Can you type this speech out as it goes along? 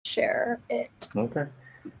share it. Okay.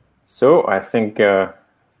 So I think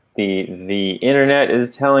the internet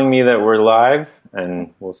is telling me that we're live,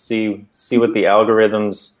 and we'll see what the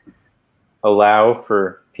algorithms allow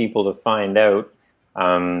for people to find out.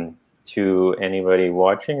 To anybody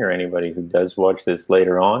watching or anybody who does watch this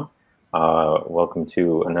later on, welcome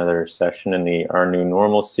to another session in the Our New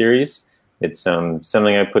Normal series. It's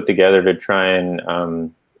something I put together to try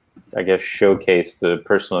and I guess showcase the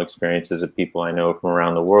personal experiences of people I know from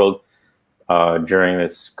around the world during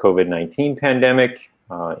this COVID-19 pandemic.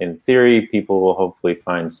 In theory, people will hopefully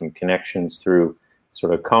find some connections through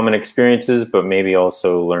sort of common experiences, but maybe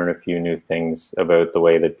also learn a few new things about the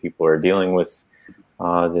way that people are dealing with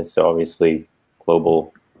this obviously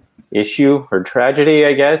global issue or tragedy,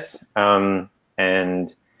 I guess.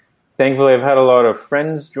 And thankfully, I've had a lot of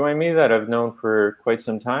friends join me that I've known for quite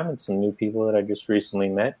some time, and some new people that I just recently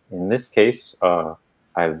met. In this case,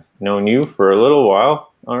 I've known you for a little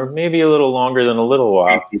while, or maybe a little longer than a little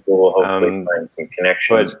while. People will hopefully find some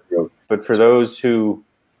connections. But for those who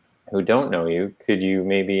don't know you, could you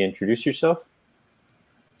maybe introduce yourself?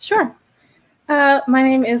 Sure. My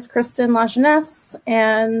name is Kristen Lajeunesse,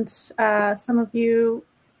 and some of you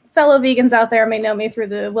fellow vegans out there may know me through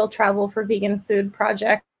the Will Travel for Vegan Food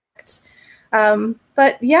project.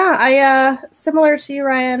 But yeah, similar to you,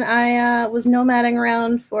 Ryan, I was nomading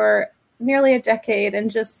around for nearly a decade, and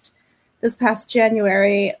just this past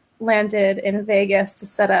January landed in Vegas to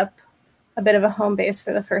set up a bit of a home base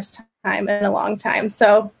for the first time in a long time.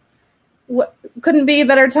 So couldn't be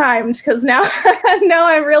better timed, because now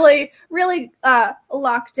I'm really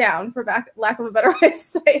locked down, for lack of a better way to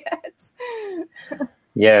say it.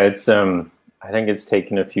 Yeah, it's I think it's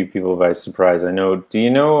taken a few people by surprise. Do you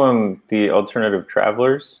know the Alternative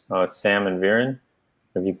Travelers, Sam and Viren?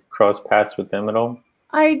 Have you crossed paths with them at all?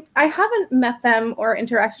 I haven't met them or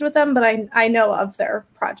interacted with them, but I know of their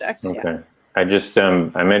project. Okay. Yeah. I just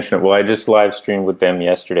I mentioned it. Well, I just live streamed with them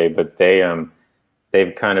yesterday, but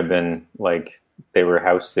they've kind of been like, they were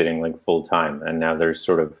house sitting like full time, and now they're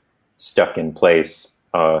sort of stuck in place.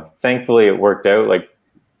 Thankfully, it worked out. Like,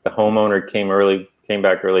 the homeowner came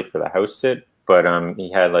back early for the house sit, but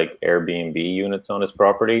he had like Airbnb units on his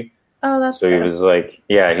property. Oh, that's so good. he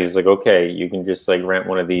was like, okay, you can just like rent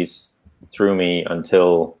one of these through me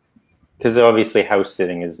until, because obviously house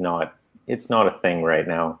sitting it's not a thing right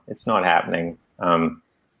now. It's not happening.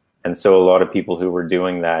 And so a lot of people who were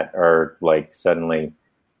doing that are like suddenly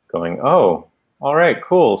going, oh, all right,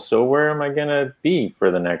 cool. So where am I going to be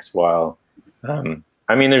for the next while?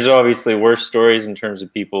 I mean, there's obviously worse stories in terms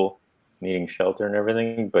of people needing shelter and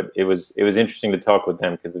everything, but it was interesting to talk with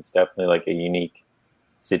them, because it's definitely like a unique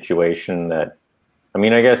situation that, I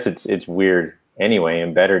mean, I guess it's weird anyway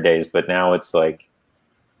in better days, but now it's like,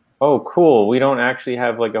 oh, cool, we don't actually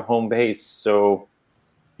have like a home base. So,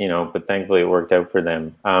 but thankfully it worked out for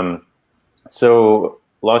them. So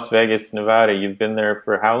Las Vegas, Nevada, you've been there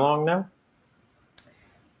for how long now?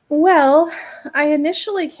 Well, I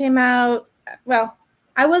initially came out,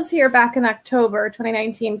 I was here back in October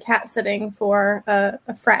 2019 cat sitting for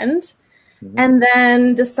a friend, mm-hmm. and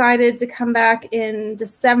then decided to come back in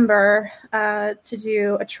December to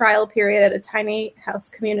do a trial period at a tiny house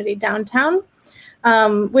community downtown,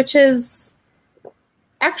 which is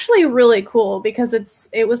actually really cool, because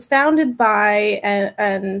it was founded by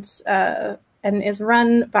and is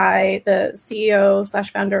run by the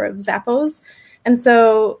CEO/founder of Zappos. And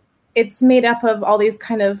so it's made up of all these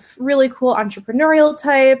kind of really cool entrepreneurial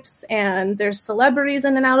types, and there's celebrities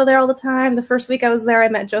in and out of there all the time. The first week I was there, I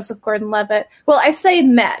met Joseph Gordon-Levitt. Well, I say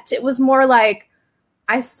met. It was more like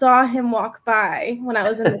I saw him walk by when I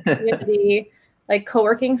was in the community like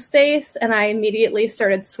co-working space, and I immediately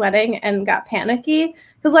started sweating and got panicky,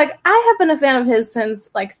 because like I have been a fan of his since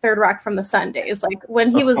like Third Rock from the Sun days, like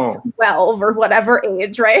when he was 12 or whatever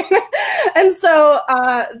age, right? And so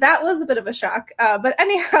that was a bit of a shock. But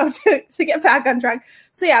anyhow, to get back on track.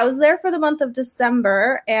 So yeah, I was there for the month of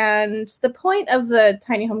December, and the point of the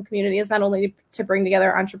tiny home community is not only to bring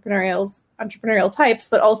together entrepreneurial types,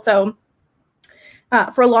 but also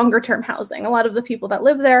for longer term housing. A lot of the people that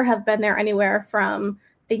live there have been there anywhere from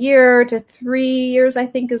a year to 3 years, I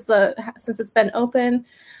think, since it's been open.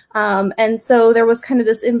 And so there was kind of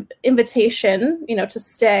this invitation, to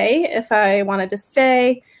stay if I wanted to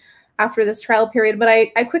stay after this trial period. But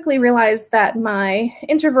I quickly realized that my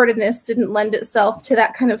introvertedness didn't lend itself to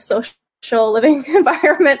that kind of social living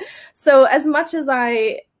environment. So as much as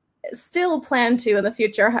I still plan to in the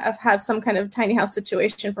future have some kind of tiny house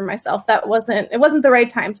situation for myself, it wasn't the right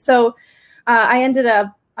time. So I ended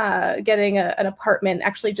up getting an apartment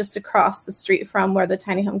actually just across the street from where the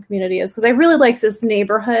tiny home community is, because I really like this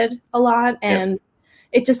neighborhood a lot, and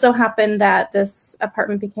it just so happened that this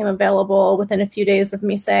apartment became available within a few days of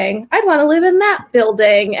me saying, I'd want to live in that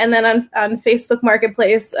building. And then on Facebook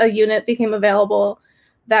Marketplace, a unit became available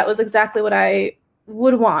that was exactly what I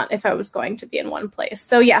would want if I was going to be in one place.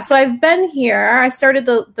 So yeah, so I've been here. I started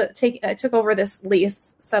I took over this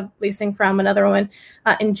lease, subleasing from another woman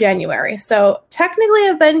in January. So technically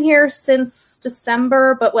I've been here since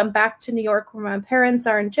December, but went back to New York where my parents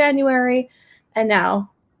are in January, and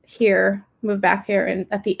now moved back here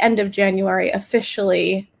at the end of January,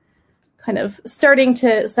 officially kind of starting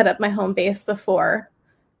to set up my home base before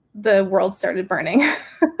the world started burning.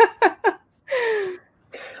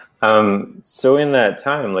 So in that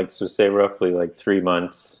time, so say roughly 3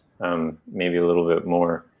 months, maybe a little bit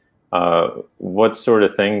more, what sort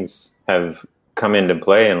of things have come into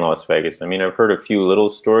play in Las Vegas? I mean, I've heard a few little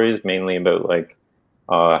stories, mainly about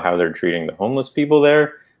how they're treating the homeless people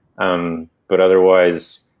there. But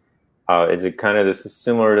otherwise, is it kind of this is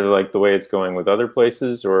similar to the way it's going with other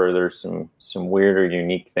places, or are there some weird or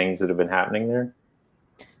unique things that have been happening there?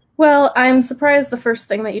 Well, I'm surprised the first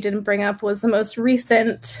thing that you didn't bring up was the most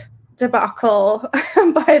recent debacle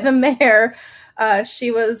by the mayor.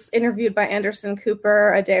 She was interviewed by Anderson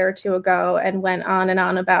Cooper a day or two ago and went on and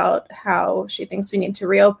on about how she thinks we need to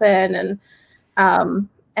reopen,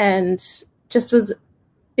 and just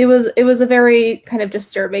it was a very kind of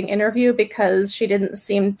disturbing interview because she didn't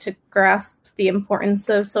seem to grasp the importance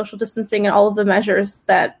of social distancing and all of the measures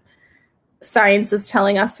that science is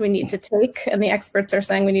telling us we need to take and the experts are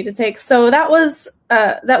saying we need to take. So that was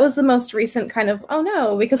the most recent kind of, oh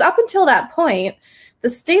no, because up until that point, the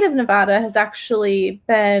state of Nevada has actually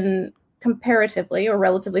been comparatively or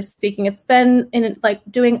relatively speaking, it's been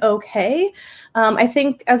doing okay. I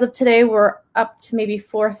think as of today, we're up to maybe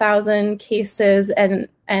 4,000 cases.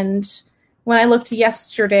 And when I looked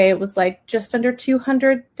yesterday, it was just under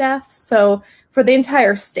 200 deaths. So for the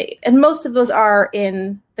entire state. And most of those are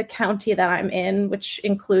in the county that I'm in, which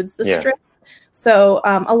includes the Strip. So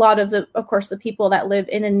a lot of the people that live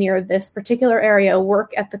in and near this particular area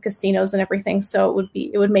work at the casinos and everything. So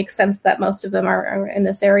it would make sense that most of them are in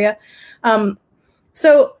this area.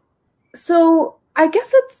 So I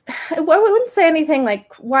guess I wouldn't say anything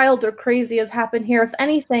wild or crazy has happened here. If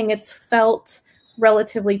anything, it's felt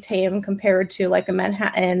relatively tame compared to a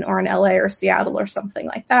Manhattan or an LA or Seattle or something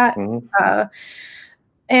like that. Mm-hmm.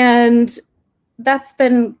 And that's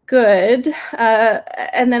been good.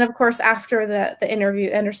 And then of course, after the interview,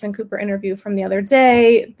 Anderson Cooper interview from the other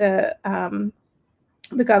day, the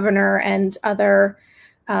governor and other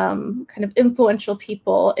kind of influential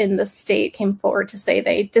people in the state came forward to say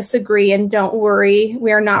they disagree and don't worry,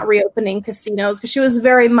 we are not reopening casinos, because she was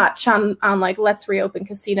very much on let's reopen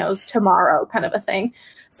casinos tomorrow kind of a thing.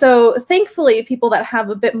 So thankfully, people that have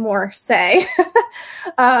a bit more say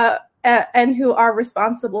and who are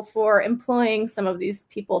responsible for employing some of these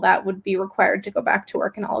people that would be required to go back to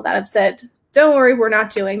work and all of that have said, don't worry, we're not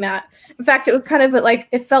doing that. In fact, it was kind of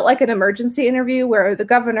it felt like an emergency interview where the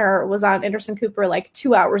governor was on Anderson Cooper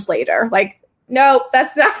 2 hours later. No,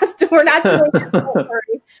 that's not, we're not doing it. Don't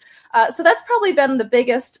worry. So that's probably been the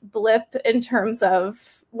biggest blip in terms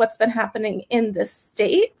of what's been happening in this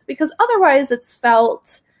state, because otherwise it's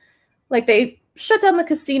felt like they shut down the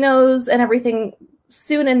casinos and everything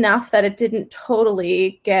soon enough that it didn't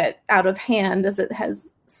totally get out of hand as it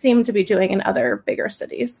has seemed to be doing in other bigger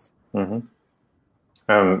cities. Mm-hmm.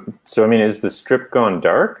 So, I mean, is the Strip gone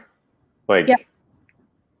dark? Yeah.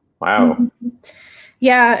 Wow. Mm-hmm.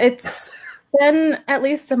 Yeah, it's been at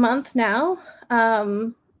least a month now,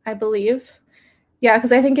 I believe. Yeah,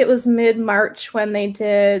 because I think it was mid-March when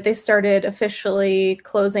they started officially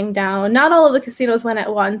closing down. Not all of the casinos went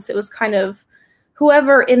at once. It was kind of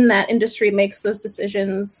whoever in that industry makes those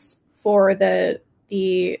decisions for the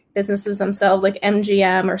businesses themselves, like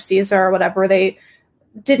MGM or Caesar or whatever, they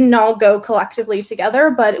didn't all go collectively together,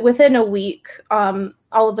 but within a week, all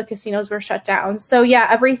of the casinos were shut down. So yeah,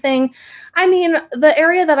 everything. I mean, the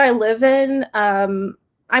area that I live in, I'm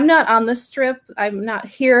not on the Strip. I'm not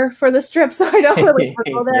here for the Strip, so I don't really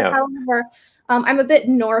go there. Yeah. However, I'm a bit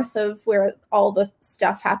north of where all the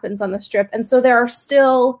stuff happens on the Strip. And so there are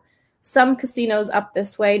still some casinos up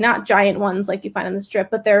this way, not giant ones like you find on the Strip,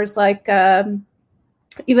 but there's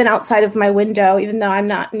even outside of my window, even though I'm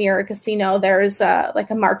not near a casino, there's a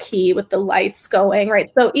marquee with the lights going,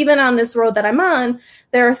 right? So even on this road that I'm on,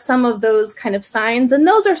 there are some of those kind of signs, and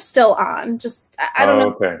those are still on. Just, I don't know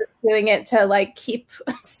if they're doing it to keep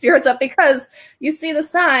spirits up, because you see the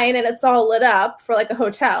sign and it's all lit up for a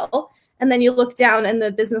hotel. And then you look down and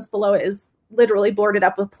the business below it is literally boarded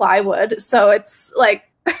up with plywood. So it's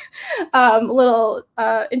a little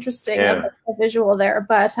interesting, a visual there.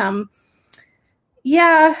 But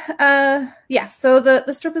Yes. So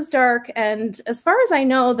the strip is dark, and as far as I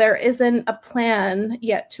know, there isn't a plan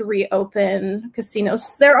yet to reopen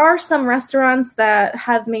casinos. There are some restaurants that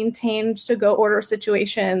have maintained to-go order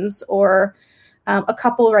situations, or a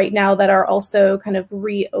couple right now that are also kind of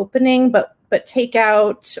reopening, but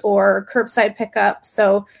takeout or curbside pickup.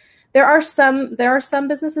 So there are some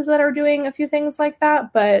businesses that are doing a few things like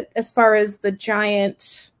that, but as far as the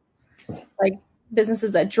giant like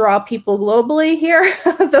businesses that draw people globally here,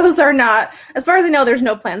 those are not, as far as I know, there's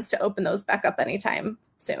no plans to open those back up anytime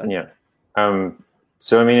soon. Yeah.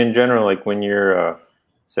 So, I mean, in general, like when you're,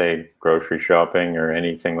 say, grocery shopping or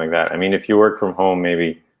anything like that, I mean, if you work from home,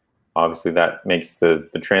 maybe obviously that makes the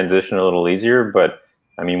transition a little easier. But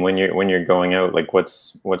I mean, when you're going out, like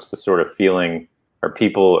what's the sort of feeling? Are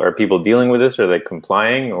people dealing with this? Are they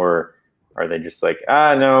complying, or are they just like,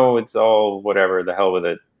 no, it's all whatever, the hell with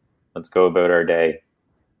it. Let's go about our day?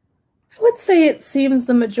 I would say it seems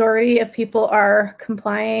the majority of people are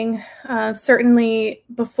complying. Certainly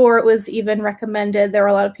before it was even recommended, there were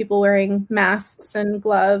a lot of people wearing masks and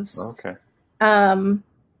gloves. Okay.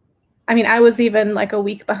 I mean, I was even like a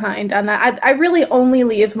week behind on that. I really only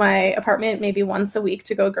leave my apartment maybe once a week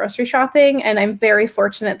to go grocery shopping. And I'm very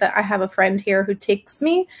fortunate that I have a friend here who takes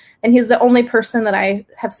me. And he's the only person that I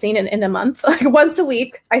have seen in a month. Like once a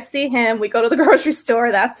week, I see him. We go to the grocery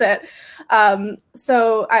store. That's it.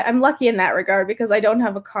 So I'm lucky in that regard because I don't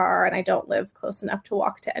have a car and I don't live close enough to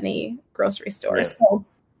walk to any grocery store. Yeah.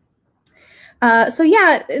 So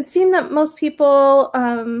yeah, it seemed that most people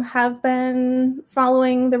have been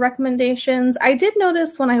following the recommendations. I did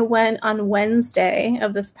notice when I went on Wednesday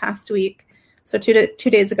of this past week, so 2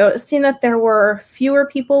 days ago, it seemed that there were fewer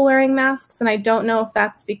people wearing masks, and I don't know if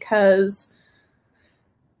that's because,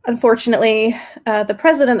 unfortunately, the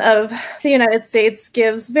president of the United States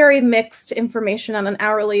gives very mixed information on an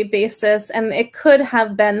hourly basis, and it could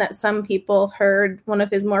have been that some people heard one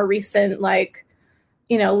of his more recent,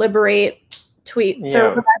 liberate tweets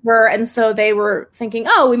or whatever, and so they were thinking,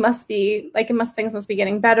 we must be things must be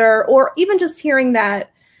getting better, or even just hearing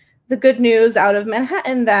that the good news out of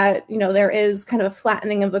Manhattan that there is kind of a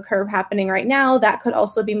flattening of the curve happening right now, that could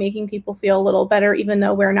also be making people feel a little better, even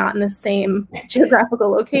though we're not in the same geographical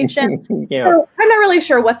location. Yeah. So I'm not really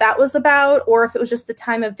sure what that was about, or if it was just the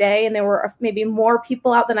time of day and there were maybe more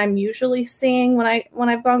people out than I'm usually seeing when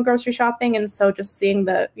I've gone grocery shopping, and so just seeing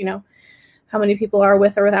the how many people are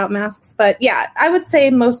with or without masks. But yeah, I would say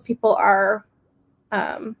most people are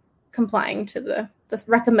complying to the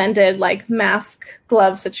recommended mask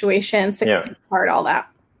glove situation, 6 feet apart, all that.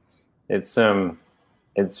 It's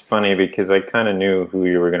funny because I kind of knew who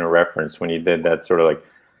you were going to reference when you did that sort of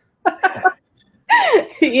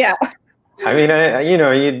Yeah. I mean,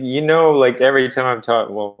 every time I've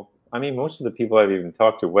talked, I mean, most of the people I've even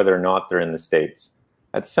talked to, whether or not they're in the States,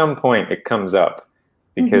 at some point it comes up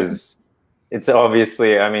because it's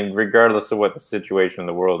obviously, I mean, regardless of what the situation in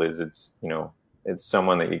the world is, it's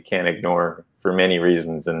someone that you can't ignore for many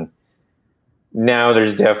reasons. And now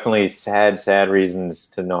there's definitely sad reasons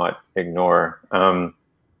to not ignore.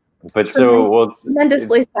 It's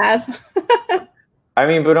tremendously sad. I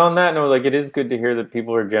mean, but on that note, it is good to hear that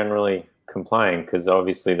people are generally complying, because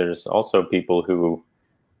obviously there's also people who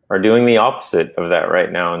are doing the opposite of that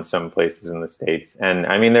right now in some places in the States. And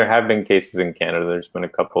I mean, there have been cases in Canada. There's been a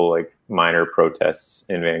couple minor protests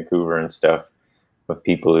in Vancouver and stuff with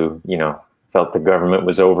people who, felt the government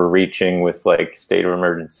was overreaching with state of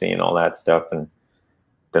emergency and all that stuff. And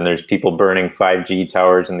then there's people burning 5G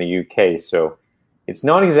towers in the UK. So it's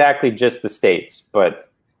not exactly just the States,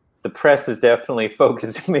 but the press is definitely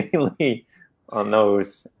focused mainly on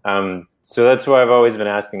those. So that's why I've always been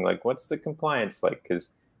asking, what's the compliance like? Because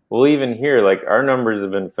we'll even hear our numbers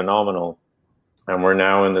have been phenomenal, and we're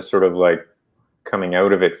now in the sort of coming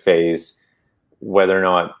out of it phase. Whether or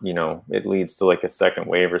not it leads to a second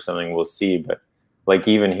wave or something, we'll see. But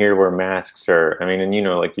even here where masks are, I mean, and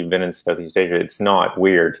you've been in Southeast Asia, it's not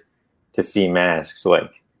weird to see masks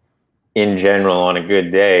in general on a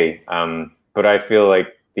good day. But I feel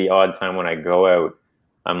the odd time when I go out,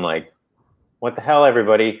 I'm like, what the hell,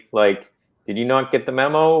 everybody? Did you not get the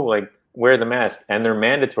memo? Wear the mask. And they're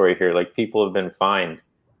mandatory here. People have been fined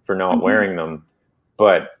for not wearing them.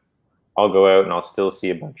 But I'll go out and I'll still see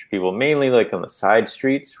a bunch of people, mainly on the side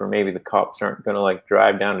streets where maybe the cops aren't going to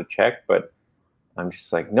drive down to check. But I'm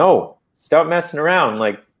just no, stop messing around.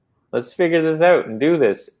 Let's figure this out and do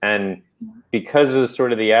this. And because of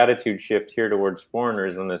sort of the attitude shift here towards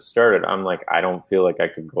foreigners when this started, I'm I don't feel I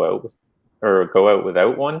could go out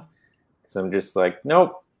without one, because I'm just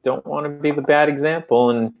nope, don't want to be the bad example.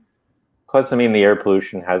 And plus, I mean, the air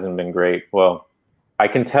pollution hasn't been great. Well, I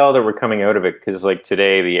can tell that we're coming out of it because like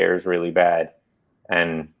today the air is really bad,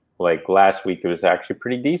 and like last week it was actually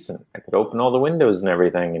pretty decent. I could open all the windows and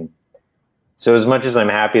everything, and so as much as I'm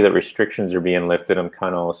happy that restrictions are being lifted, I'm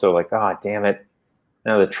kind of also like, oh damn it,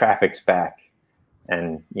 now the traffic's back,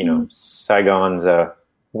 and you know Saigon's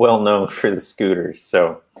well known for the scooters.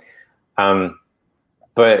 So,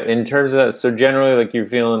 but in terms of that, so generally like you're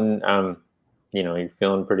feeling, you know, you're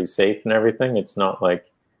feeling pretty safe and everything. It's not like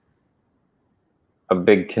a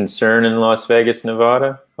big concern in Las Vegas,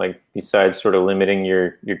 Nevada? Like besides sort of limiting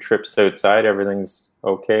your trips outside, everything's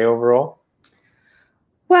okay overall?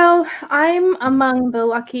 Well, I'm among the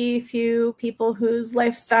lucky few people whose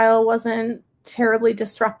lifestyle wasn't terribly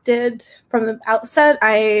disrupted from the outset.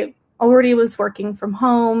 I already was working from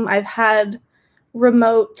home. I've had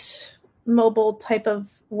remote, mobile type of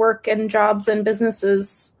work and jobs and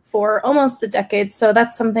businesses for almost a decade. So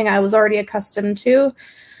that's something I was already accustomed to.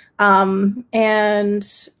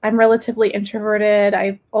 And I'm relatively introverted.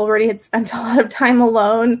 I already had spent a lot of time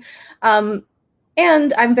alone.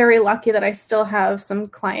 And I'm very lucky that I still have some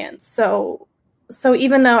clients. So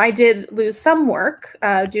even though I did lose some work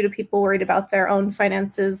due to people worried about their own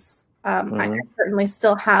finances, I certainly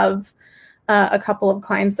still have a couple of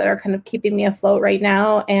clients that are kind of keeping me afloat right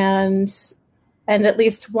now. And at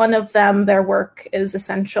least one of them, their work is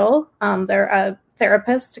essential. They're a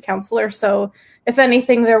therapist, a counselor. So if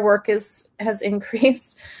anything, their work has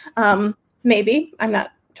increased. Maybe. I'm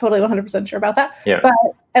not totally 100% sure about that. Yeah. But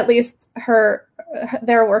at least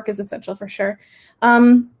their work is essential for sure.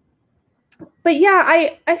 But yeah,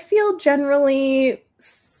 I feel generally,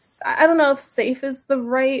 I don't know if safe is the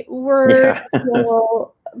right word,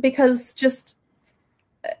 because just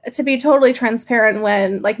to be totally transparent,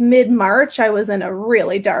 when like mid-March, I was in a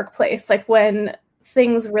really dark place. Like when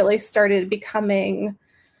things really started becoming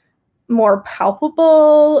more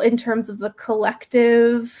palpable in terms of the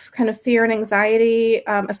collective kind of fear and anxiety,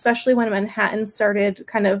 especially when Manhattan started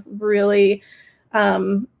kind of really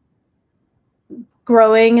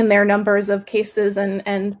growing in their numbers of cases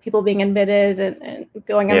and people being admitted and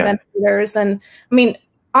going on ventilators. And I mean,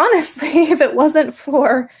 honestly, if it wasn't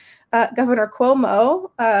for Governor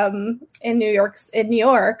Cuomo in New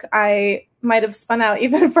York, I might have spun out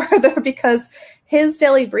even further, because his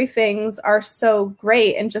daily briefings are so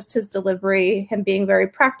great, and just his delivery, him being very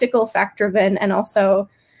practical, fact-driven, and also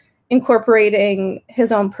incorporating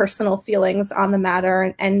his own personal feelings on the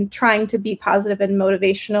matter and trying to be positive and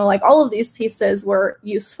motivational. Like all of these pieces were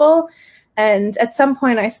useful. And at some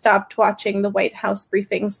point I stopped watching the White House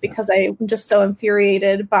briefings because I'm just so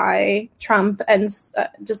infuriated by Trump and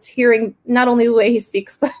just hearing not only the way he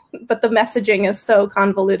speaks, but the messaging is so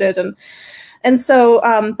convoluted. And so,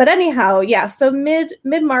 but anyhow, yeah, so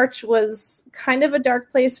mid-March was kind of a dark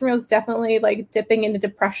place for me. I was definitely like dipping into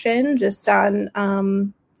depression just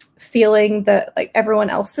on feeling that like everyone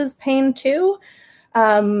else's pain too.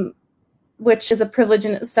 Which is a privilege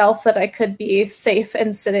in itself, that I could be safe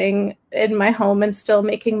and sitting in my home and still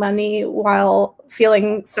making money while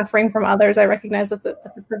feeling suffering from others. I recognize that's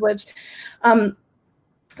a privilege.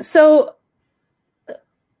 So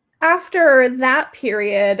after that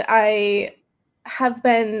period, I have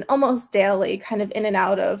been almost daily kind of in and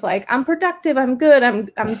out of like, I'm productive, I'm good, I'm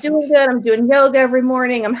doing good, I'm doing yoga every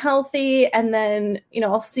morning, I'm healthy. And then, you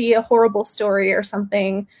know, I'll see a horrible story or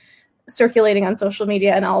something circulating on social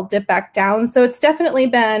media and I'll dip back down. So it's definitely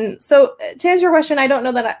been, so to answer your question, I don't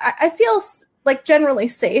know that I feel like generally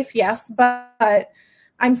safe, yes, but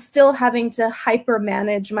I'm still having to hyper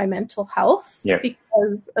manage my mental health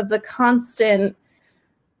because of the constant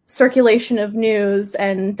circulation of news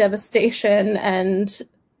and devastation and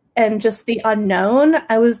just the unknown.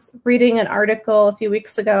 I was reading an article a few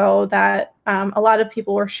weeks ago that a lot of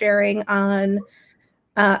people were sharing on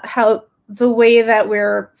how the way that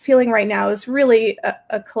we're feeling right now is really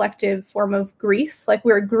a collective form of grief. Like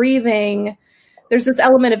we're grieving, there's this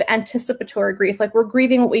element of anticipatory grief. Like we're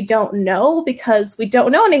grieving what we don't know because we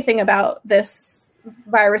don't know anything about this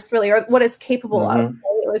virus really, or what it's capable of.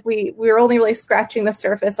 Like we're only really scratching the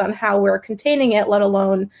surface on how we're containing it, let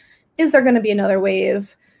alone, is there going to be another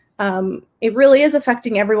wave? It really is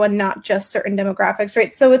affecting everyone, not just certain demographics,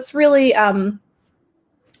 right? So it's really,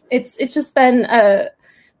 it's just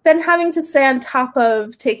been having to stay on top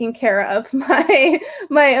of taking care of my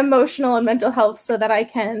emotional and mental health so that I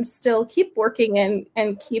can still keep working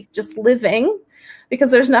and keep just living, because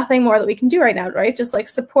there's nothing more that we can do right now, right? Just like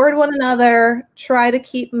support one another, try to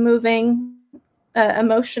keep moving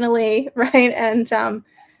emotionally, right? And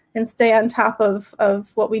stay on top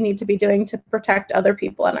of what we need to be doing to protect other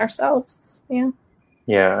people and ourselves.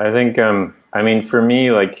 Yeah, I think, I mean, for me,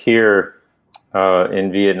 like here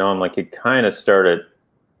in Vietnam, like it kind of started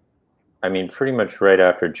I mean, pretty much right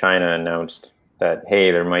after China announced that,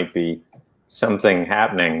 hey, there might be something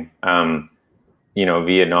happening,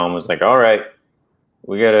 Vietnam was like, all right,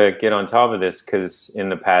 we got to get on top of this, because in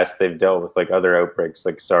the past they've dealt with like other outbreaks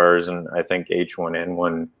like SARS and I think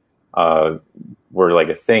H1N1 were like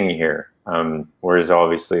a thing here. Whereas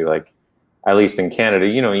obviously, like, at least in Canada,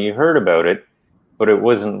 you heard about it, but it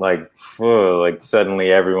wasn't like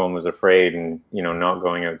suddenly everyone was afraid and, not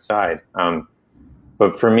going outside.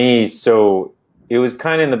 But for me, so it was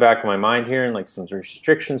kind of in the back of my mind here, and like some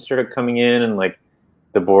restrictions started coming in, and like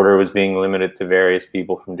the border was being limited to various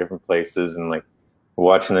people from different places, and like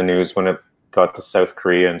watching the news when it got to South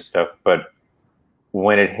Korea and stuff. But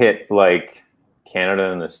when it hit like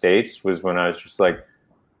Canada and the States was when I was just like,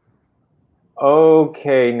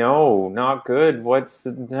 okay, no, not good. What's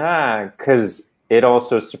that? Because it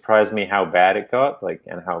also surprised me how bad it got, like,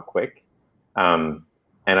 and how quick.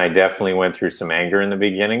 And I definitely went through some anger in the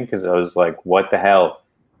beginning, because I was like, what the hell?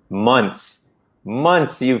 Months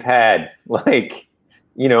you've had, like,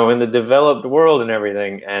 in the developed world and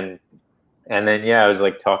everything. And then, I was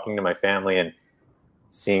like talking to my family and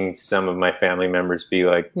seeing some of my family members be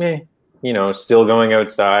like, meh, still going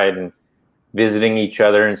outside and visiting each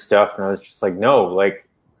other and stuff. And I was just like, no, like,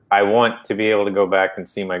 I want to be able to go back and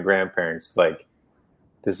see my grandparents. Like,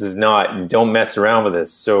 don't mess around with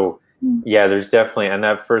this. So yeah, there's definitely, and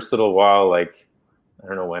that first little while, like, I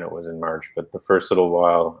don't know when it was in March, but the first little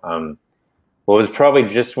while, it was probably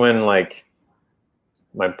just when like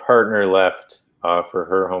my partner left for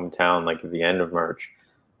her hometown, like at the end of March.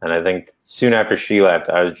 And I think soon after she left,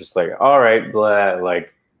 I was just like, all right, blah,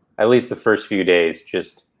 like at least the first few days,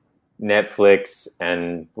 just Netflix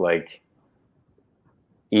and like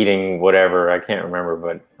eating whatever. I can't remember,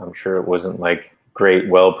 but I'm sure it wasn't like great,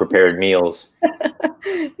 well-prepared meals.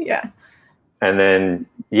 Yeah. And then,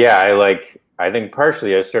 I think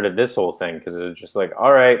partially I started this whole thing because it was just like,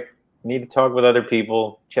 all right, need to talk with other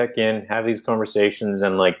people, check in, have these conversations,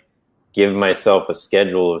 and like give myself a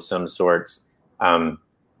schedule of some sorts.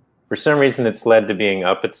 For some reason, it's led to being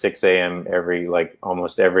up at 6 a.m.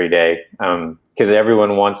 almost every day, because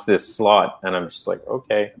everyone wants this slot, and I'm just like,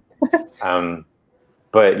 okay.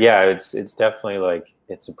 But yeah, it's definitely like,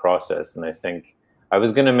 it's a process. And I think I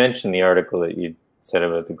was going to mention the article that you said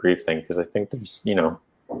about the grief thing, because I think there's,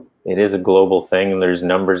 it is a global thing and there's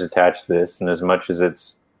numbers attached to this. And as much as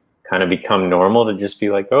it's kind of become normal to just be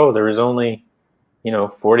like, oh, there was only,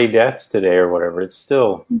 40 deaths today or whatever, it's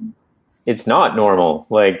still, it's not normal.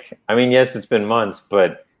 Like, I mean, yes, it's been months,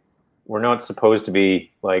 but we're not supposed to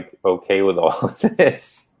be like okay with all of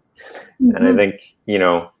this. Mm-hmm. And I think,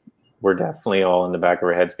 we're definitely all in the back of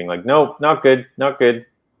our heads being like, nope, not good,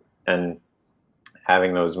 and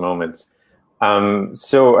having those moments.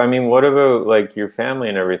 So, I mean, what about like your family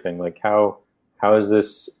and everything? Like, how has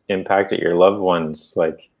this impacted your loved ones?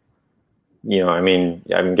 Like, I mean,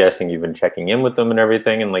 I'm guessing you've been checking in with them and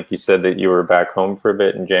everything. And like you said that you were back home for a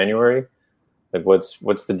bit in January. Like,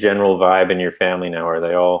 what's the general vibe in your family now? Are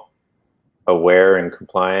they all aware and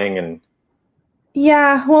complying? And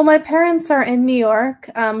yeah, well, my parents are in New York,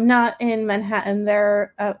 not in Manhattan.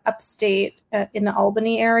 They're upstate in the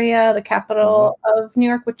Albany area, the capital of New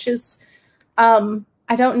York, which is,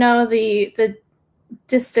 I don't know the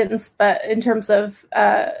distance, but in terms of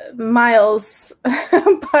miles,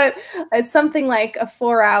 but it's something like a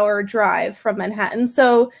 4-hour drive from Manhattan.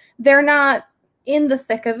 So they're not in the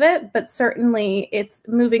thick of it, but certainly it's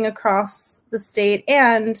moving across the state.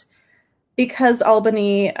 And because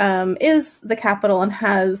Albany is the capital and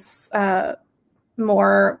has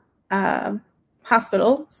more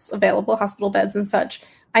hospitals available, hospital beds and such,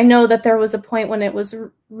 I know that there was a point when it was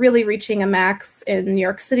really reaching a max in New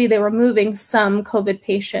York City. They were moving some COVID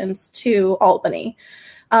patients to Albany.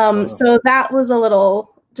 So that was a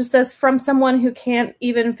little, just as from someone who can't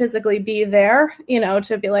even physically be there,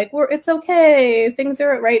 to be like, it's okay, things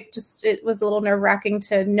are right. Just, it was a little nerve-wracking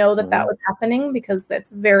to know that that was happening, because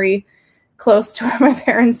that's very close to where my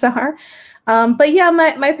parents are. But yeah,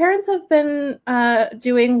 my parents have been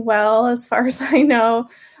doing well as far as I know.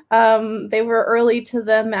 They were early to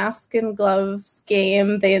the mask and gloves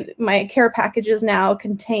game. My care packages now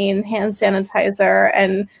contain hand sanitizer.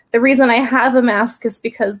 And the reason I have a mask is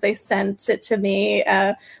because they sent it to me.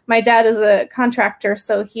 My dad is a contractor,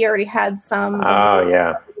 so he already had some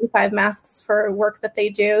 5 masks for work that they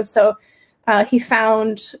do. So he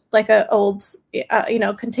found like an old,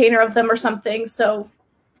 container of them or something. So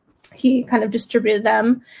he kind of distributed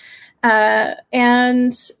them.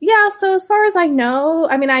 And yeah, so as far as I know,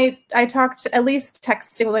 I mean, I talked, at least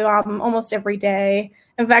texting with my mom almost every day.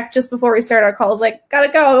 In fact, just before we started our call, I was like,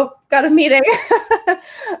 gotta go, got a meeting.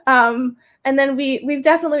 And then we've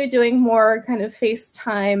definitely been doing more kind of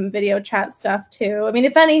FaceTime video chat stuff too. I mean,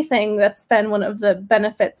 if anything, that's been one of the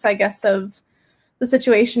benefits, I guess, of the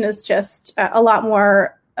situation, is just a lot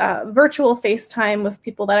more virtual FaceTime with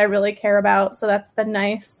people that I really care about. So that's been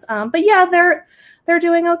nice. But yeah, they're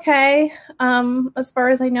doing okay. As far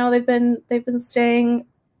as I know, they've been staying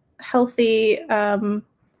healthy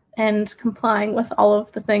and complying with all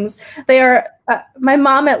of the things. They are, my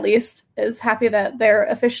mom at least is happy that they're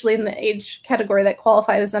officially in the age category that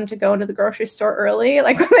qualifies them to go into the grocery store early.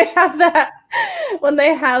 Like when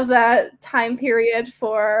they have that time period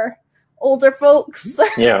for older folks.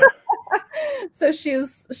 Yeah. So she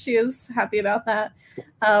is happy about that.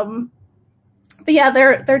 But yeah,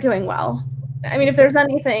 they're doing well. I mean, if there's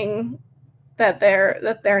anything that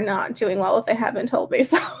they're not doing well with, they haven't told me.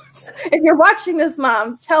 So if you're watching this,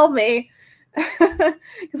 Mom, tell me,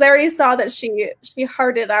 because I already saw that she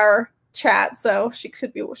hearted our chat, so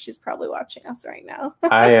she's probably watching us right now.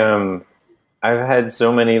 I've had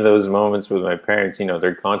so many of those moments with my parents. You know,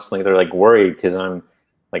 they're like worried because I'm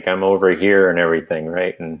over here and everything,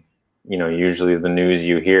 right? And you know, usually the news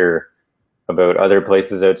you hear about other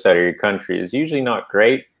places outside of your country is usually not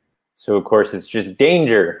great. So of course it's just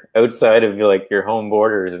danger outside of like your home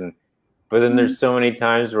borders. But then there's so many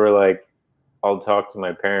times where like I'll talk to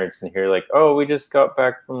my parents and hear like, oh, we just got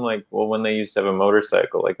back from like, well, when they used to have a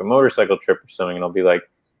motorcycle trip or something. And I'll be like,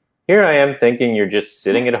 here I am thinking you're just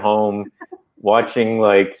sitting at home watching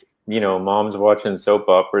like, you know, mom's watching soap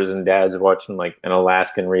operas and dad's watching like an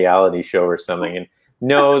Alaskan reality show or something. And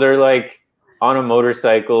no, they're like on a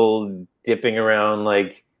motorcycle dipping around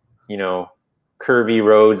like, you know, curvy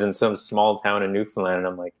roads in some small town in Newfoundland. And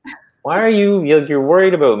I'm like, why are you're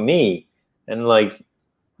worried about me? And like,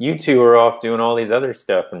 you two are off doing all these other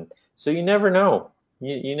stuff. And so you never know.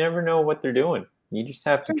 You never know what they're doing. You just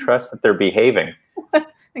have to trust that they're behaving.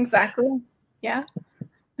 Exactly. Yeah.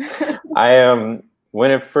 When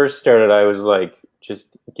it first started, I was like just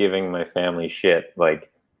giving my family shit,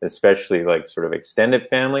 like especially like sort of extended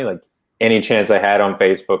family. Like any chance I had on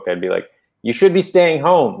Facebook, I'd be like, you should be staying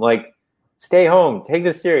home. Like, stay home, take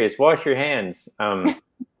this serious, wash your hands. And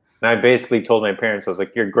I basically told my parents, I was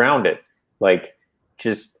like, you're grounded. Like,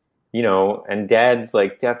 just, you know, and dad's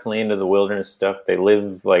like definitely into the wilderness stuff. They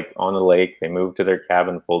live like on the lake. They moved to their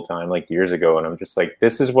cabin full time like years ago. And I'm just like,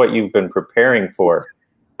 this is what you've been preparing for.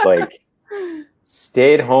 Like,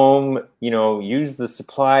 stay at home, you know, use the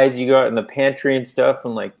supplies you got in the pantry and stuff.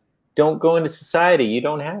 And like, don't go into society. You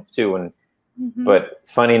don't have to. And but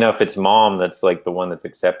funny enough, it's mom that's like the one that's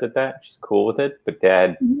accepted that. She's cool with it. But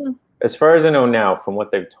dad, as far as I know now, from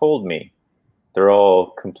what they've told me, they're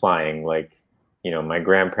all complying. Like, you know, my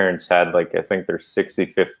grandparents had like, I think their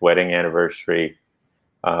 65th wedding anniversary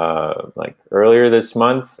like earlier this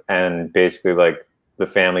month. And basically like the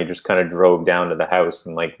family just kind of drove down to the house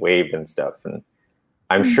and like waved and stuff. And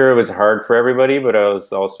I'm sure it was hard for everybody, but I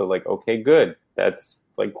was also like, okay, good. That's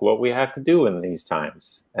like what we have to do in these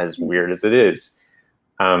times, as weird as it is.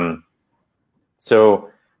 So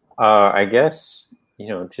I guess, you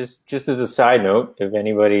know, just as a side note, if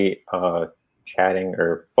anybody chatting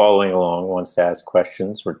or following along wants to ask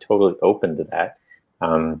questions, we're totally open to that.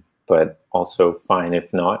 But also fine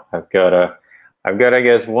if not. I've got I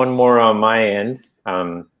guess one more on my end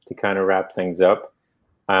to kind of wrap things up.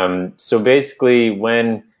 So basically,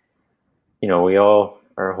 when, you know, we all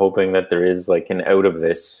are hoping that there is like an out of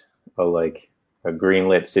this, like a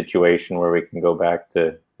greenlit situation where we can go back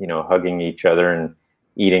to, you know, hugging each other and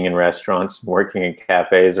eating in restaurants, working in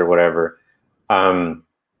cafes or whatever.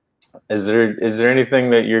 Is there anything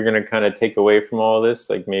that you're going to kind of take away from all this?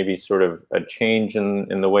 Like maybe sort of a change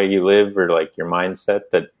in the way you live or like your mindset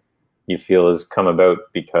that you feel has come about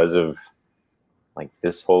because of like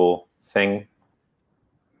this whole thing?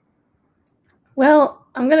 Well,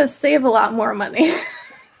 I'm going to save a lot more money.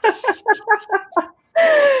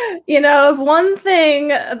 You know, if one thing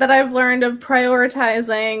that I've learned of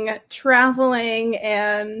prioritizing traveling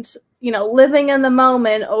and, you know, living in the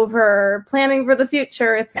moment over planning for the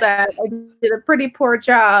future, it's that I did a pretty poor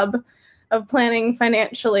job of planning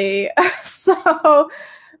financially. So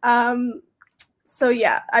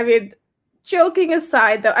yeah, I mean, joking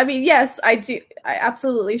aside though, I mean, yes, I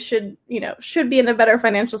absolutely should be in a better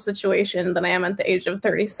financial situation than I am at the age of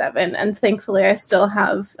 37. And thankfully I still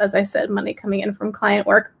have, as I said, money coming in from client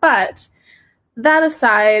work. But that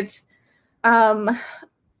aside, I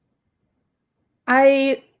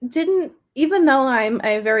didn't, even though I'm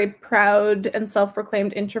a very proud and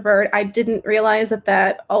self-proclaimed introvert, I didn't realize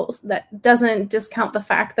that doesn't discount the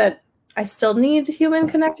fact that I still need human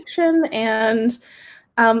connection. And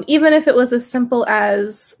even if it was as simple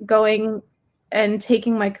as going and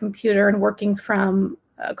taking my computer and working from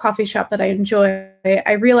a coffee shop that I enjoy,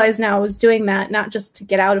 I realize now I was doing that not just to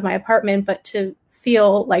get out of my apartment, but to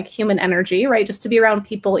feel like human energy, right? Just to be around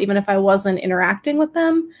people, even if I wasn't interacting with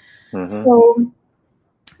them. So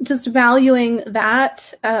just valuing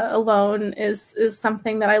that alone is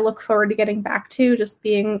something that I look forward to getting back to, just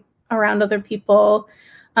being around other people.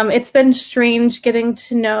 It's been strange getting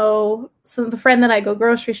to know some of the friend that I go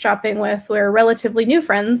grocery shopping with. We're relatively new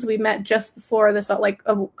friends. We met just before this, like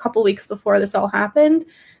a couple weeks before this all happened.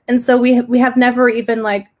 And so we have never even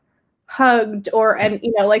like hugged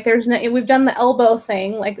like we've done the elbow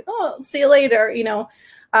thing, like, oh, see you later,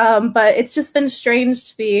 but it's just been strange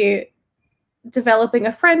to be developing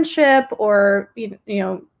a friendship or,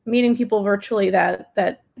 meeting people virtually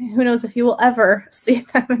that who knows if you will ever see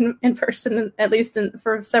them in person, at least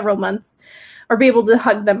for several months, or be able to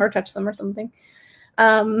hug them or touch them or something.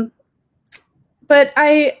 But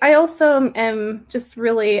I also am just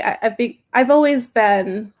really, I've always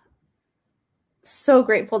been so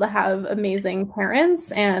grateful to have amazing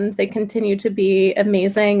parents, and they continue to be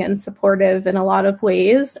amazing and supportive in a lot of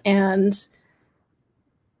ways. And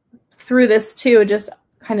through this too, just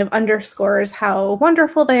kind of underscores how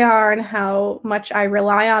wonderful they are and how much I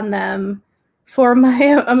rely on them for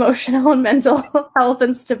my emotional and mental health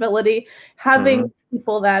and stability. Having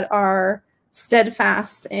people that are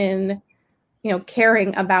steadfast in,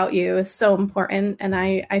 caring about you is so important. And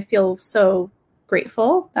I feel so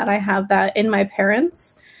grateful that I have that in my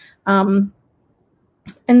parents. And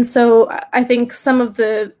so I think some of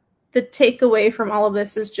the takeaway from all of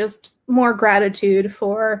this is just more gratitude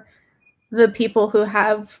for the people who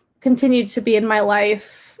have continued to be in my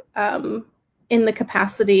life in the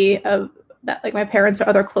capacity of that, like my parents or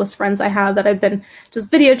other close friends I have that I've been just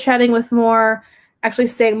video chatting with more, actually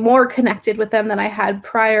staying more connected with them than I had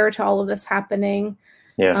prior to all of this happening.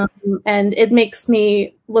 Yeah. And it makes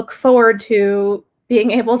me look forward to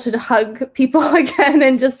being able to hug people again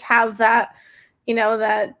and just have that,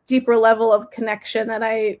 that deeper level of connection that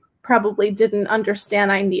I probably didn't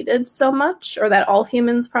understand I needed so much, or that all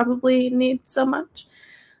humans probably need so much.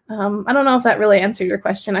 I don't know if that really answered your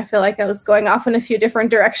question. I feel like I was going off in a few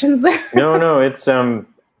different directions there. No, it's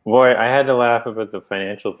boy, I had to laugh about the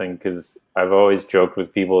financial thing because I've always joked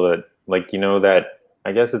with people that, like, that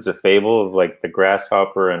I guess it's a fable of like the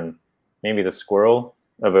grasshopper and maybe the squirrel,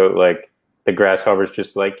 about like the grasshopper's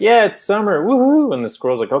just like, yeah, it's summer, woohoo, and the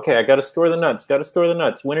squirrel's like, okay, I gotta store the nuts,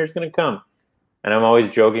 winter's gonna come. And I'm always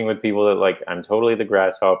joking with people that, like, I'm totally the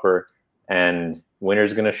grasshopper and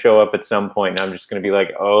winter's going to show up at some point. And I'm just going to be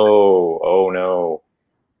like, oh no.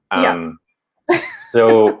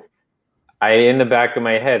 So in the back of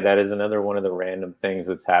my head, that is another one of the random things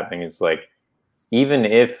that's happening. Is like, even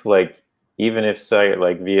if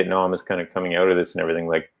Vietnam is kind of coming out of this and everything,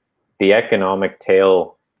 like the economic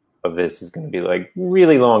tail of this is going to be like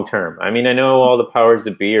really long term. I mean, I know all the powers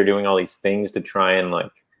that be are doing all these things to try and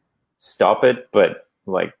like stop it, but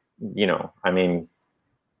like, I mean,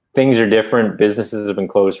 things are different. Businesses have been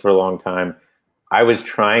closed for a long time. I was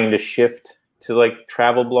trying to shift to like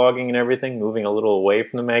travel blogging and everything, moving a little away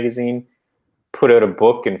from the magazine, put out a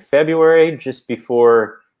book in February just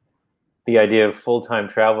before the idea of full-time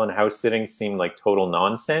travel and house sitting seemed like total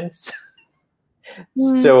nonsense.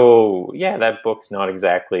 So yeah, that book's not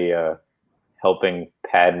exactly helping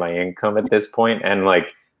pad my income at this point. And like,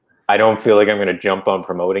 I don't feel like I'm going to jump on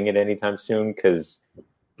promoting it anytime soon because,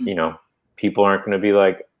 people aren't going to be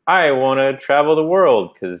like, I want to travel the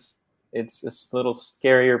world, because it's a little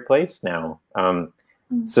scarier place now.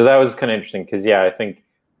 So that was kind of interesting because, yeah, I think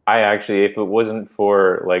I actually, if it wasn't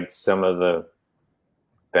for like some of the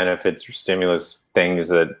benefits or stimulus things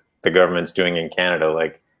that the government's doing in Canada,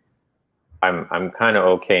 like I'm kind of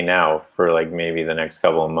okay now for like maybe the next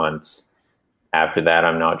couple of months. After that,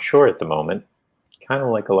 I'm not sure at the moment. Kind of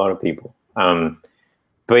like a lot of people.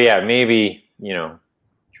 But yeah, maybe,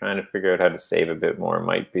 trying to figure out how to save a bit more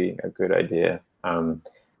might be a good idea. And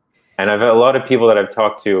I've had a lot of people that I've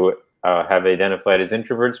talked to have identified as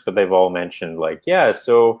introverts, but they've all mentioned like, yeah,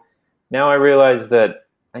 so now I realize that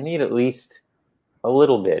I need at least a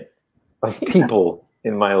little bit of people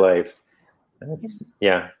in my life.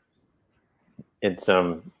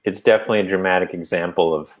 It's definitely a dramatic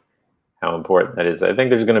example of how important that is. I think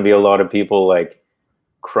there's going to be a lot of people like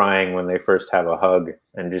crying when they first have a hug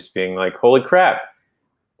and just being like, holy crap,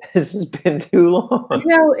 this has been too long.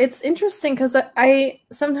 It's interesting because I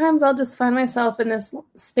sometimes I'll just find myself in this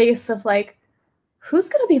space of like, who's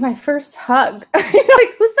going to be my first hug? Like,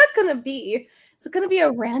 who's that going to be? Is it going to be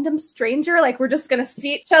a random stranger? Like, we're just going to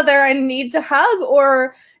see each other and need to hug?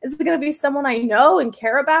 Or is it going to be someone I know and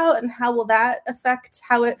care about? And how will that affect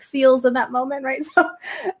how it feels in that moment, right? So,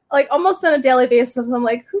 like, almost on a daily basis, I'm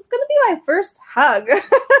like, who's going to be my first hug?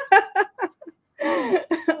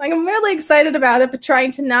 Like, I'm really excited about it, but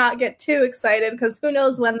trying to not get too excited because who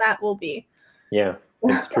knows when that will be. Yeah,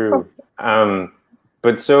 it's true.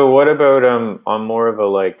 But so what about on more of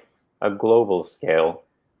a global scale?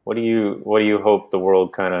 What do you hope the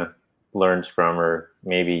world kind of learns from, or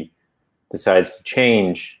maybe decides to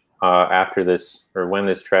change after this, or when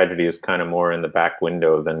this tragedy is kind of more in the back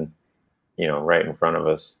window than, right in front of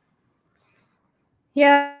us?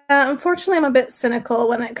 Yeah, unfortunately, I'm a bit cynical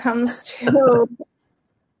when it comes to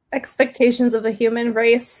expectations of the human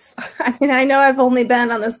race. I mean, I know I've only been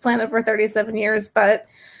on this planet for 37 years, but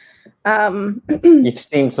you've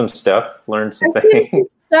seen some stuff, learned some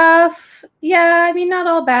things. Stuff, yeah. I mean, not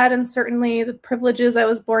all bad, and certainly the privileges I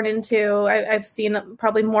was born into, I've seen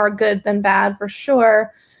probably more good than bad for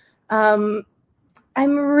sure. I'm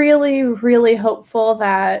really, really hopeful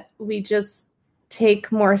that we just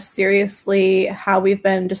take more seriously how we've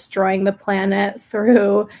been destroying the planet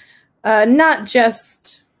through not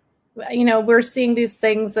just, we're seeing these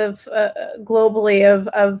things of globally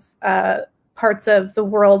of parts of the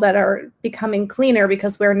world that are becoming cleaner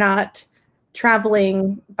because we're not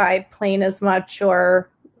traveling by plane as much or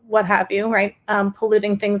what have you, right?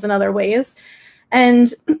 Polluting things in other ways.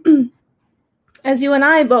 And as you and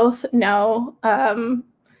I both know,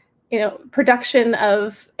 production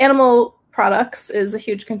of animal products is a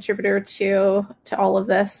huge contributor to all of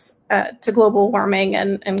this, to global warming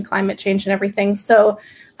and climate change and everything. So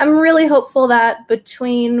I'm really hopeful that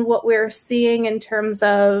between what we're seeing in terms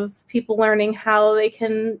of people learning how they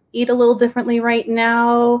can eat a little differently right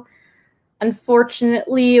now,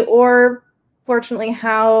 unfortunately, or fortunately,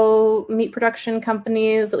 how meat production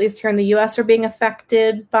companies, at least here in the US, are being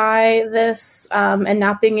affected by this and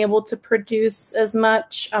not being able to produce as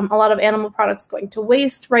much. A lot of animal products going to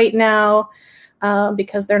waste right now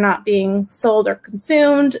because they're not being sold or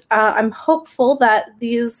consumed. I'm hopeful that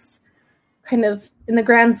these kind of, in the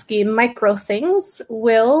grand scheme, micro things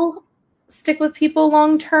will stick with people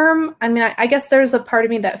long term. I mean, I guess there's a part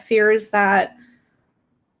of me that fears that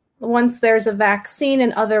once there's a vaccine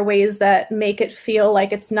and other ways that make it feel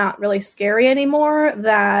like it's not really scary anymore,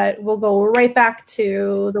 that we'll go right back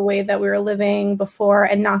to the way that we were living before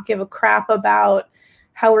and not give a crap about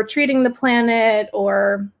how we're treating the planet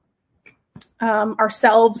or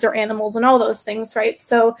ourselves or animals and all those things, right?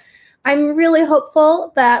 So I'm really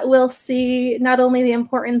hopeful that we'll see not only the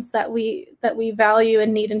importance that we value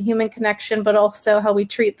and need in human connection, but also how we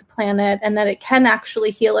treat the planet and that it can actually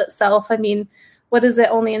heal itself. I mean, what is it?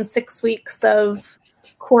 Only in 6 weeks of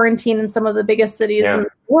quarantine in some of the biggest cities in the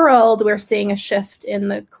world, we're seeing a shift in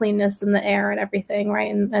the cleanness in the air and everything,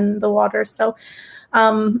 right? And the water. So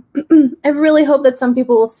I really hope that some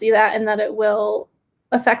people will see that and that it will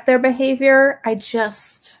affect their behavior.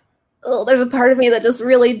 There's a part of me that just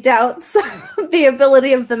really doubts the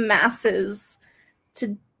ability of the masses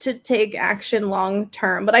to take action long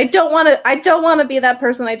term. But I don't want to be that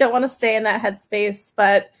person. I don't want to stay in that headspace,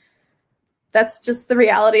 but that's just the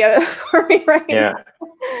reality of it for me right now. Yeah.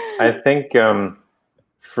 I think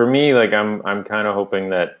for me, like I'm kind of hoping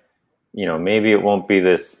that, maybe it won't be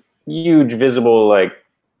this huge visible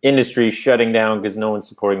industry shutting down because no one's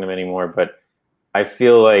supporting them anymore. But I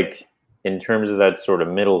feel like in terms of that sort of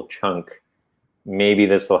middle chunk, maybe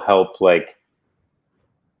this will help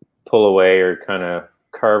pull away or kind of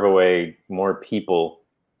carve away more people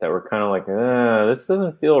that were kind of this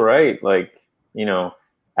doesn't feel right.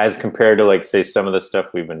 As compared to say some of the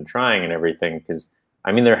stuff we've been trying and everything. Because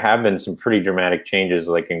I mean, there have been some pretty dramatic changes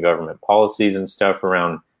in government policies and stuff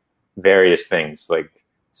around various things like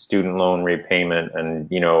student loan repayment and,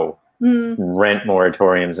 rent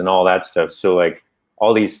moratoriums and all that stuff. So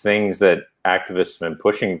all these things that activists have been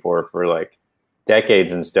pushing for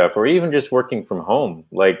decades and stuff, or even just working from home,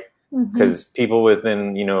 because people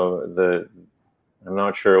within, I'm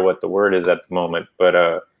not sure what the word is at the moment,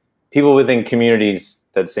 but people within communities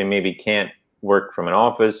that say maybe can't work from an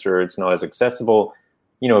office or it's not as accessible,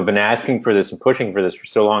 have been asking for this and pushing for this for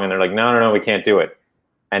so long. And they're like, no, we can't do it.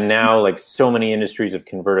 And now so many industries have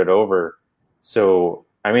converted over. So,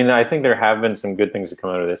 I mean, I think there have been some good things that come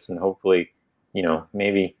out of this, and hopefully,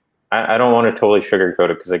 maybe I don't want to totally sugarcoat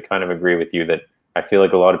it because I kind of agree with you that I feel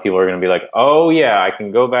like a lot of people are going to be like, oh yeah, I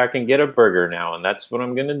can go back and get a burger now. And that's what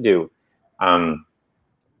I'm going to do.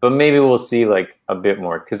 But maybe we'll see a bit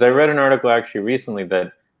more, because I read an article actually recently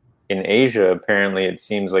that in Asia, apparently it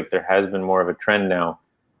seems like there has been more of a trend now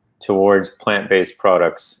towards plant-based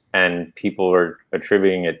products, and people are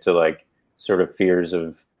attributing it to like sort of fears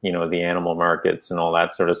of, you know, the animal markets and all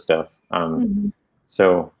that sort of stuff.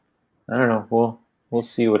 So I don't know. We'll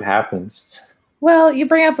see what happens. Well, you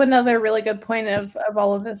bring up another really good point of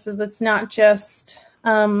all of this, is it's not just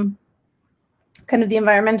kind of the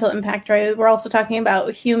environmental impact, right? We're also talking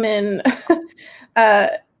about human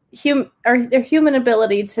human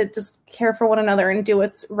ability to just care for one another and do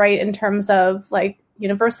what's right in terms of like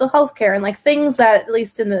universal healthcare and like things that, at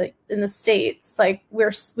least in the States, like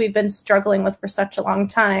we've been struggling with for such a long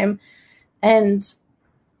time. And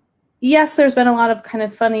yes, there's been a lot of kind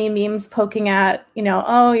of funny memes poking at, you know,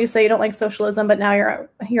 oh, you say you don't like socialism, but now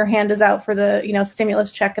your hand is out for the, you know,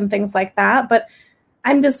 stimulus check and things like that. But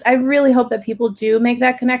I really hope that people do make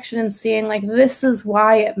that connection and seeing like, this is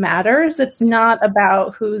why it matters. It's not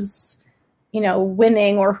about who's, you know,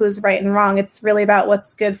 winning or who's right and wrong. It's really about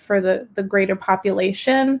what's good for the greater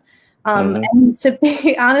population. And to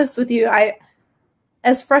be honest with you,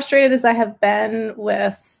 as frustrated as I have been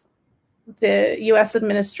with the U.S.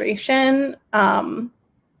 administration,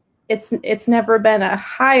 it's never been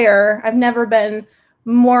I've never been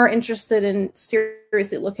more interested in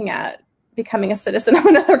seriously looking at becoming a citizen of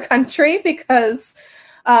another country, because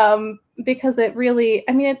it really,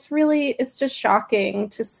 I mean, it's just shocking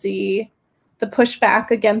to see the pushback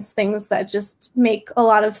against things that just make a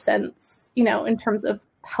lot of sense, you know, in terms of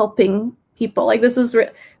helping people. Like this is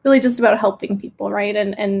really just about helping people, right?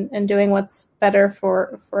 And doing what's better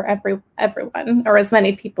for everyone, or as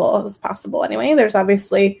many people as possible. Anyway, there's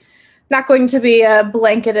obviously not going to be a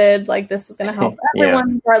blanketed, like this is going to help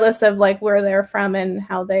everyone, regardless of like where they're from and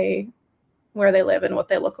where they live and what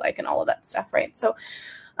they look like and all of that stuff, right? So,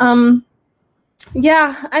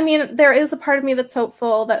 yeah, I mean, there is a part of me that's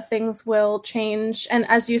hopeful that things will change. And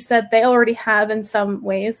as you said, they already have in some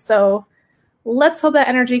ways. So let's hope that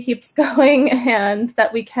energy keeps going and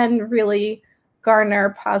that we can really garner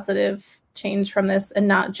positive change from this and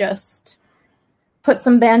not just put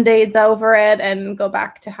some Band-Aids over it and go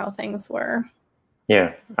back to how things were.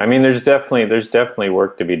 Yeah, I mean, there's definitely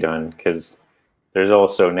work to be done, because there's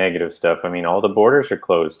also negative stuff. I mean, all the borders are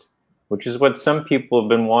closed, which is what some people have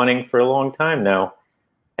been wanting for a long time now.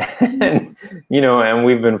 And, you know, and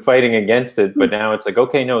we've been fighting against it, but now it's like,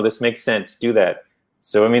 okay, no, this makes sense, do that.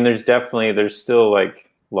 So, I mean, there's still like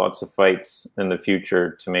lots of fights in the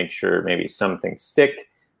future to make sure maybe some things stick,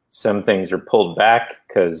 some things are pulled back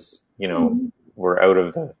because, you know, we're out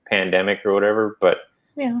of the pandemic or whatever. But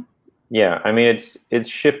yeah, I mean, it's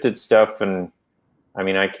shifted stuff, and I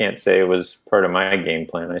mean, I can't say it was part of my game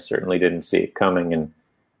plan. I certainly didn't see it coming, and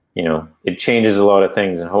you know, it changes a lot of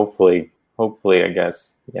things, and hopefully, I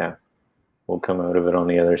guess, yeah, we'll come out of it on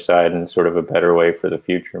the other side in sort of a better way for the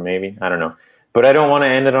future, maybe. I don't know. But I don't want to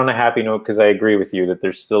end it on a happy note, because I agree with you that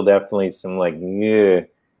there's still definitely some like,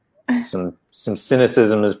 some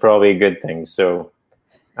cynicism is probably a good thing. So,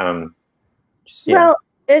 well,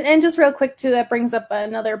 and just real quick too, that brings up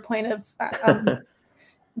another point of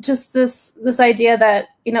just this idea that,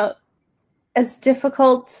 you know, as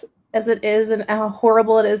difficult as it is and how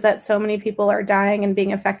horrible it is that so many people are dying and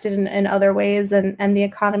being affected in other ways, and the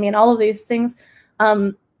economy and all of these things,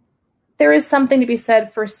 there is something to be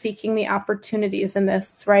said for seeking the opportunities in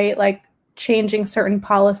this, right? Like changing certain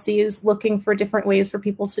policies, looking for different ways for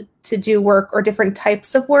people to do work or different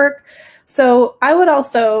types of work. So I would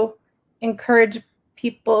also encourage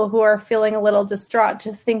people who are feeling a little distraught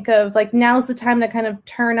to think of like, now's the time to kind of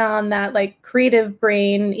turn on that like creative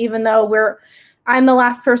brain, even though I'm the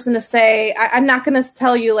last person to say, I'm not going to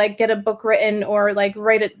tell you like get a book written or like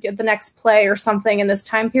write the next play or something in this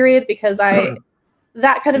time period, because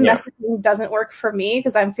that kind of messaging doesn't work for me,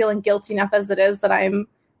 because I'm feeling guilty enough as it is that I'm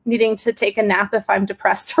needing to take a nap if I'm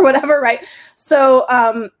depressed or whatever, right? So,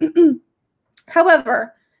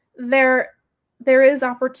 however, there is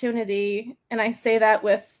opportunity, and I say that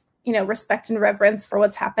with, you know, respect and reverence for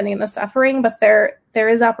what's happening in the suffering, but there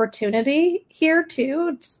is opportunity here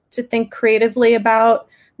too, to think creatively about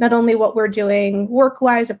not only what we're doing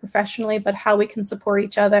work-wise or professionally, but how we can support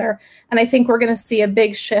each other. And I think we're going to see a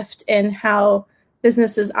big shift in how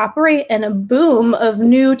businesses operate, and a boom of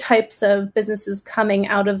new types of businesses coming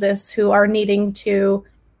out of this who are needing to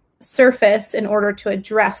surface in order to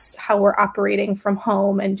address how we're operating from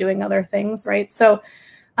home and doing other things, right? So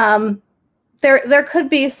there could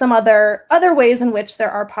be some other ways in which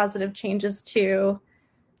there are positive changes too,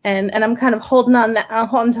 and I'm kind of holding on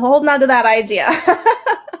to that idea.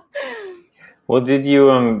 Well, did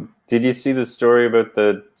you see the story about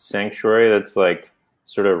the sanctuary that's like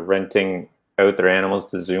sort of renting out their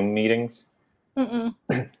animals to Zoom meetings? Mm-mm.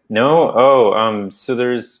 No? Oh, so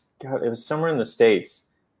there's, God, it was somewhere in the States.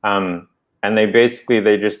 And they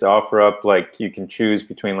just offer up, like, you can choose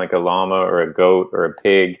between like a llama or a goat or a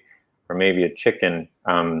pig or maybe a chicken.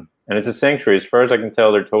 And it's a sanctuary. As far as I can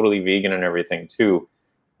tell, they're totally vegan and everything too.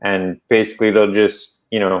 And basically they'll just,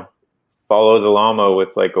 follow the llama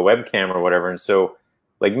with like a webcam or whatever. And so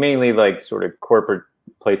like mainly like sort of corporate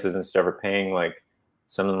places and stuff are paying like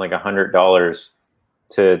something like $100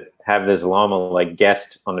 to have this llama like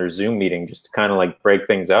guest on their Zoom meeting just to kind of like break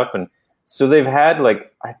things up. And so they've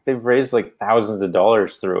raised like thousands of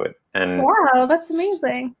dollars through it. And wow, that's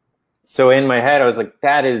amazing. so in my head, I was like,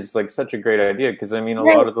 that is like such a great idea. Cause I mean, a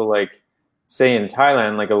lot of the like, say in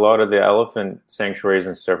Thailand, like a lot of the elephant sanctuaries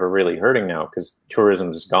and stuff are really hurting now because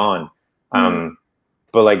tourism is gone.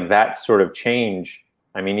 But like that sort of change,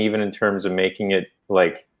 I mean, even in terms of making it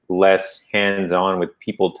like less hands-on with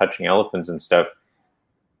people touching elephants and stuff,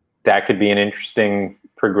 that could be an interesting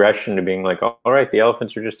progression to being like, all right, the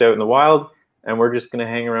elephants are just out in the wild and we're just going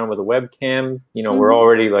to hang around with a webcam. We're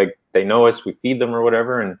already like, they know us, we feed them or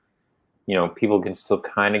whatever. And, people can still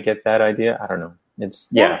kind of get that idea. I don't know.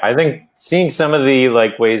 I think seeing some of the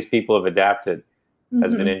like ways people have adapted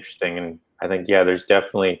has been interesting. And I think,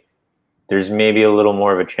 there's maybe a little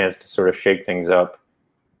more of a chance to sort of shake things up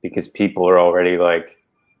because people are already like,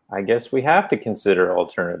 I guess we have to consider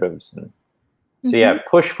alternatives. And so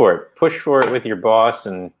push for it with your boss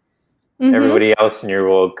and everybody else in your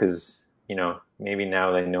world. Cause maybe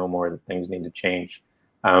now they know more that things need to change.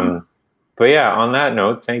 But yeah, on that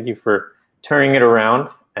note, thank you for turning it around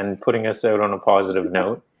and putting us out on a positive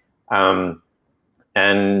note.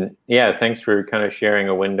 And yeah, thanks for kind of sharing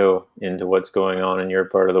a window into what's going on in your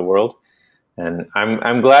part of the world. And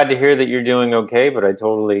I'm glad to hear that you're doing okay, but I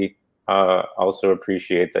totally also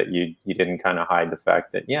appreciate that you didn't kind of hide the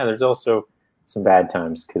fact that, there's also some bad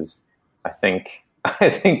times, because I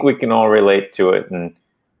think we can all relate to it. And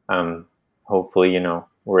hopefully,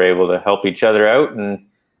 we're able to help each other out and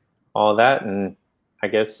all that. And I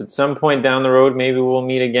guess at some point down the road, maybe we'll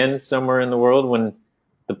meet again somewhere in the world when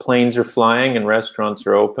the planes are flying and restaurants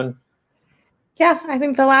are open. Yeah, I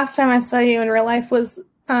think the last time I saw you in real life was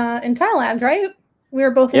in Thailand, right? We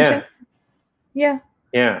were both in China. Yeah.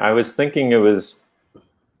 Yeah, I was thinking it was,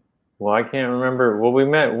 well, I can't remember. Well, we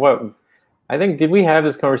met, I think, did we have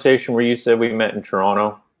this conversation where you said we met in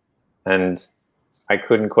Toronto? And I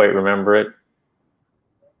couldn't quite remember it.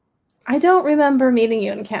 I don't remember meeting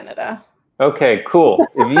you in Canada. Okay, cool.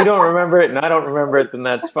 If you don't remember it and I don't remember it, then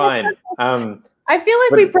that's fine. I feel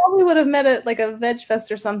like we probably would have met at like a Veg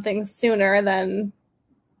Fest or something sooner than.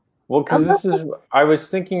 Well, because I was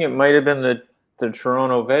thinking it might have been the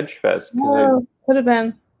Toronto Veg Fest. Could have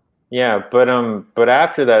been. Yeah, but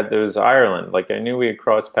after that there was Ireland. Like I knew we had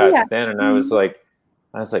crossed paths then, and I was like,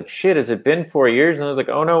 shit, has it been 4 years? And I was like,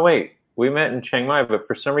 oh no, wait, we met in Chiang Mai, but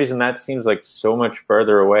for some reason that seems like so much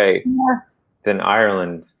further away than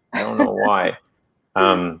Ireland. I don't know why.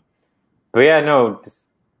 But yeah, no,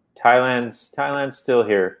 Thailand's still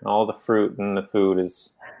here. All the fruit and the food is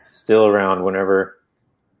still around whenever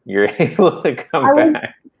you're able to come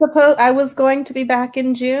back. I was going to be back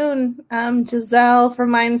in June. Giselle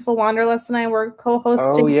from Mindful Wanderlust and I were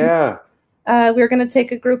co-hosting. Oh yeah. We were going to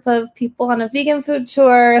take a group of people on a vegan food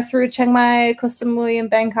tour through Chiang Mai, Koh Samui, and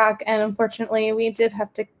Bangkok, and unfortunately we did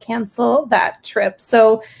have to cancel that trip.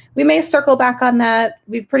 So we may circle back on that.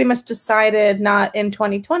 We've pretty much decided not in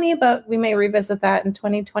 2020, but we may revisit that in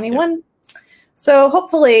 2021. Yeah. So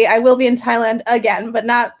hopefully I will be in Thailand again, but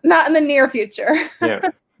not in the near future. Yeah.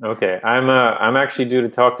 Okay. I'm actually due to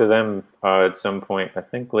talk to them at some point, I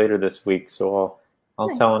think later this week. So I'll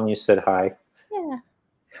tell them you said hi. Yeah.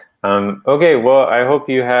 Okay, well, I hope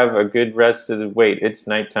you have a good rest of the... Wait, it's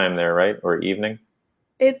nighttime there, right? Or evening?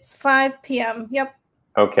 It's 5 p.m. Yep.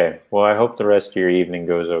 Okay. Well, I hope the rest of your evening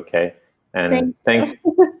goes okay. And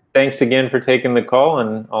thanks again for taking the call,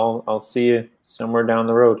 and I'll see you somewhere down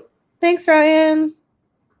the road. Thanks, Ryan.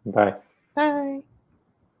 Bye. Bye.